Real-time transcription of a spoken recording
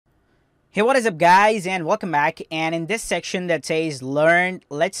Hey, what is up guys, and welcome back. And in this section that says learn,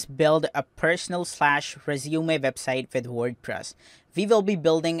 let's build a personal slash resume website with WordPress. We will be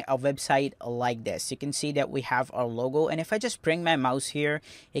building a website like this. You can see that we have our logo, and if I just bring my mouse here,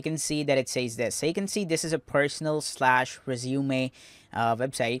 you can see that it says this. So you can see this is a personal slash resume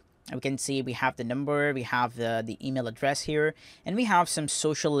website. We can see we have the number, we have the email address here, and we have some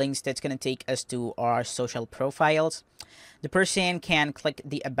social links that's going to take us to our social profiles. The person can click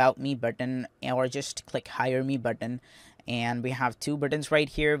the About Me button or just click Hire Me button. And we have two buttons right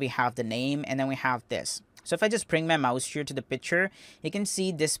here. We have the name, and then we have this. So if I just bring my mouse here to the picture, you can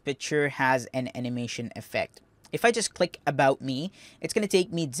see this picture has an animation effect. If I just click About Me, it's going to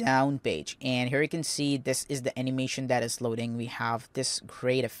take me down page. And here you can see this is the animation that is loading. We have this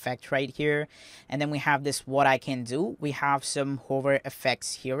great effect right here. And then we have this What I Can Do. We have some hover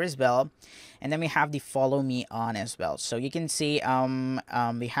effects here as well. And then we have the Follow Me On as well. So you can see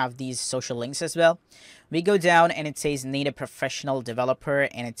we have these social links as well. We go down and it says Need a Professional Developer,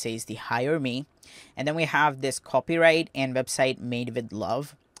 and it says the Hire Me. And then we have this Copyright and Website Made with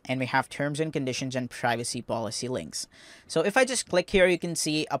Love. And we have terms and conditions and privacy policy links. So if I just click here, you can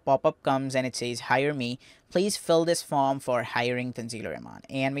see a pop-up comes and it says Hire Me. Please fill this form for hiring Tanzila Rahman.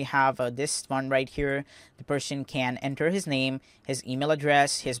 And we have this one right here. The person can enter his name, his email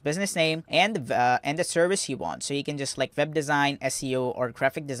address, his business name, and the service he wants. So you can just like web design, SEO, or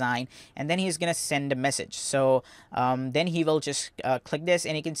graphic design, and then he's gonna send a message. So then he will just click this,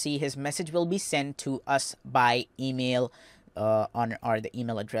 and you can see his message will be sent to us by email. On the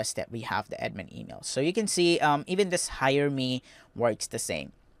email address that we have, the admin email. So you can see even this Hire Me works the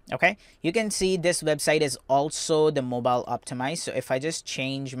same. Okay, you can see this website is also the mobile optimized. So if I just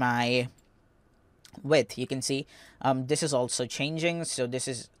change my width, you can see this is also changing. So this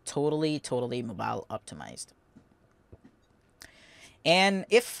is totally mobile optimized. And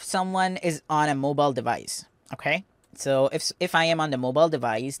if someone is on a mobile device, okay, so if I am on the mobile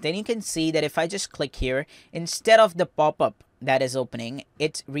device, then you can see that if I just click here, instead of the pop-up that is opening,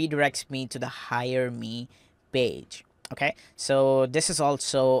 it redirects me to the Hire Me page. Okay, so this is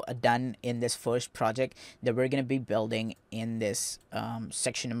also done in this first project that we're going to be building in this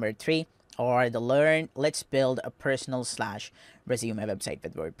section number 3, or the learn, let's build a personal slash resume website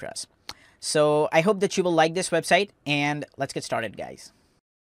with WordPress. So I hope that you will like this website, and let's get started guys.